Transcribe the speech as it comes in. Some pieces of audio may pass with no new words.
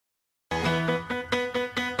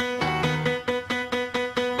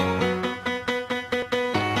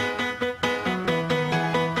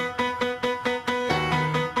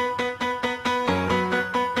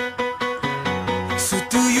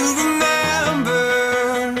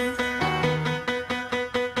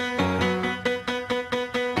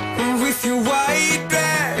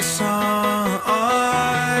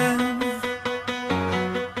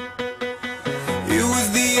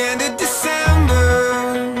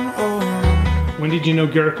did you know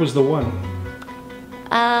Garrick was the one?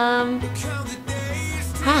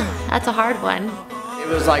 That's a hard one. It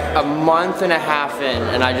was like a month and a half in,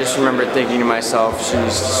 and I just remember thinking to myself,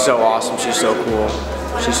 she's so awesome, she's so cool,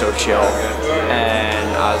 she's so chill. And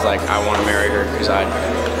I was like, I want to marry her because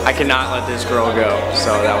I cannot let this girl go.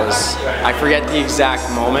 So that was, I forget the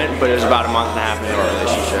exact moment, but it was about a month and a half into our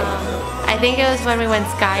relationship. I think it was when we went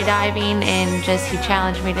skydiving and just he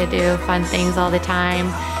challenged me to do fun things all the time.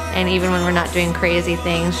 And even when we're not doing crazy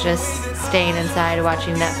things, just staying inside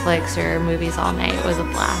watching Netflix or movies all night was a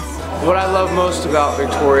blast. What I love most about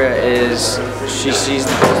Victoria is she sees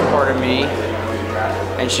the best part of me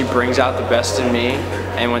and she brings out the best in me.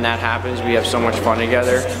 And when that happens, we have so much fun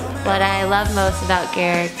together. What I love most about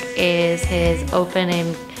Garrick is his open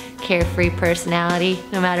and carefree personality.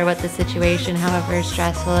 No matter what the situation, however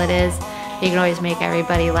stressful it is, he can always make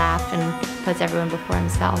everybody laugh and puts everyone before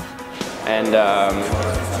himself. And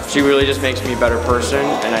she really just makes me a better person,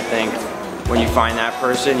 and I think when you find that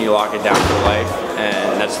person, you lock it down for life,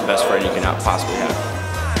 and that's the best friend you can possibly have.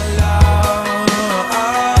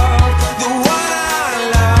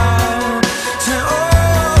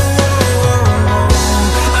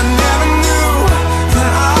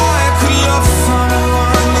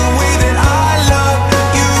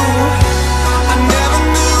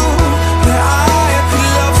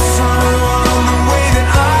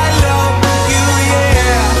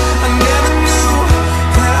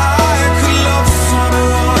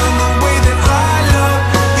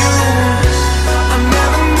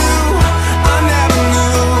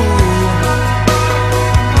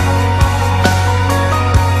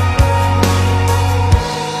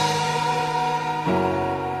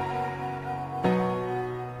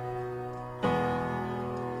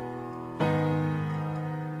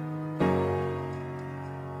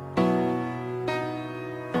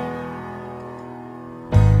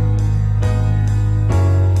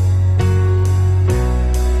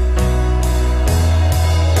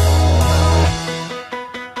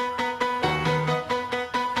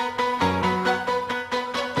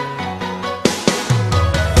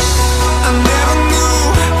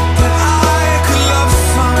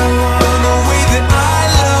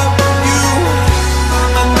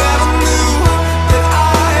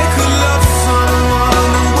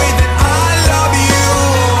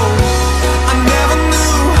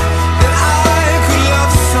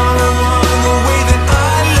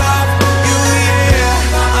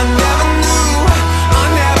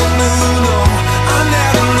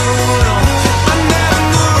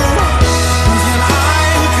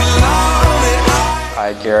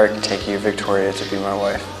 Garrick, take you, Victoria, to be my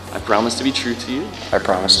wife. I promise to be true to you. I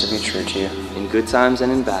promise to be true to you. In good times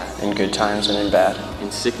and in bad. In good times and in bad.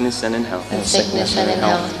 In sickness and in health. In sickness and in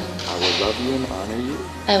health. I will love you and honor you.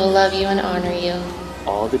 I will love you and honor you.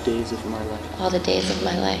 All the days of my life. All the days of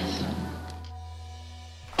my life.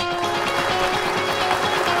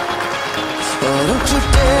 Oh, don't you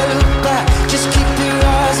dare look back. Just keep your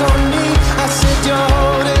eyes on me. I said you're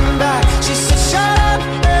holding back. She said shut up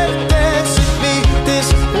and dance with me.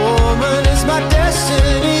 This woman is my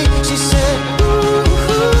destiny. She said ooh,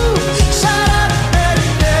 ooh, shut up and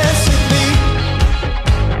dance with me.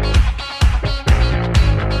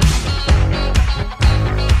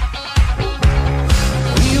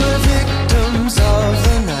 We were victims of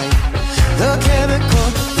the night. The chemical,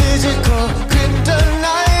 physical,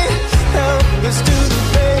 kryptonite. Help us to the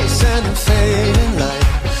base and the fading light.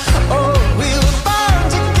 Oh, we were bound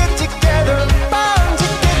to get together, bound to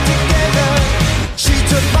get together. She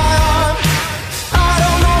took my arm, I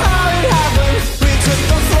don't know how it happened. We took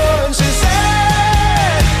the floor and she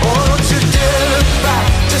said, oh, don't you dare look back,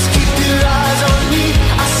 just keep your eyes on me.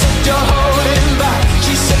 I said you're holding back.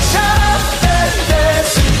 She said shut up and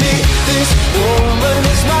dance with me. This woman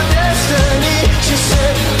is my destiny. She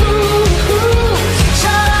said ooh, ooh,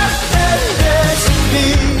 shut up and dance with me.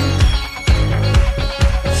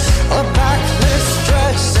 A backless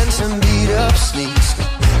dress and some beat up sneaks.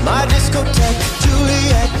 My discotheque,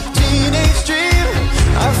 Juliet, teenage dream.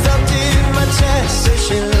 I felt it in my chest as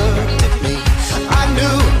she looked at me. I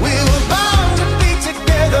knew we were bound to be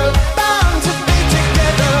together, bound to be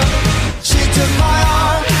together. She took my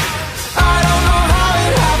arm, I don't know how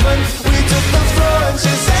it happened. We took the floor and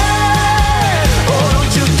she said, oh,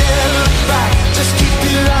 don't you dare look back, just keep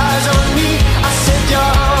your eyes on me. I said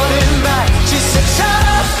you're holding back. She said shut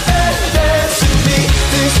up and dance with me.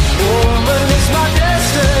 This woman is my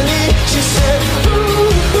destiny. She said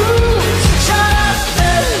ooh, ooh, shut up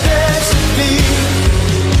and dance with me.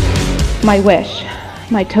 My wish,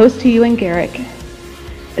 my toast to you and Garrick,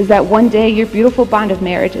 is that one day your beautiful bond of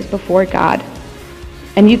marriage is before God,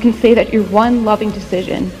 and you can say that your one loving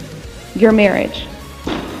decision Your marriage,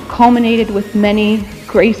 culminated with many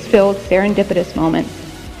grace-filled, serendipitous moments,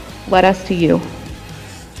 led us to you.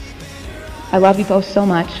 I love you both so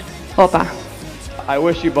much. Opa. I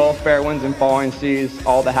wish you both fair winds and falling seas,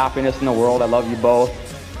 all the happiness in the world. I love you both.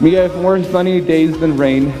 May you have more sunny days than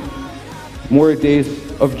rain, more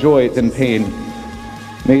days of joy than pain.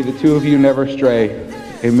 May the two of you never stray,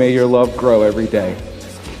 and may your love grow every day.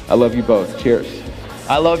 I love you both. Cheers.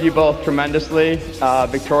 I love you both tremendously.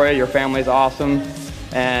 Victoria, your family's awesome,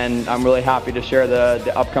 and I'm really happy to share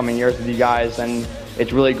the upcoming years with you guys, and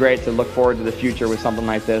it's really great to look forward to the future with something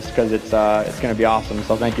like this because it's going to be awesome,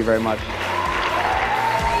 so thank you very much.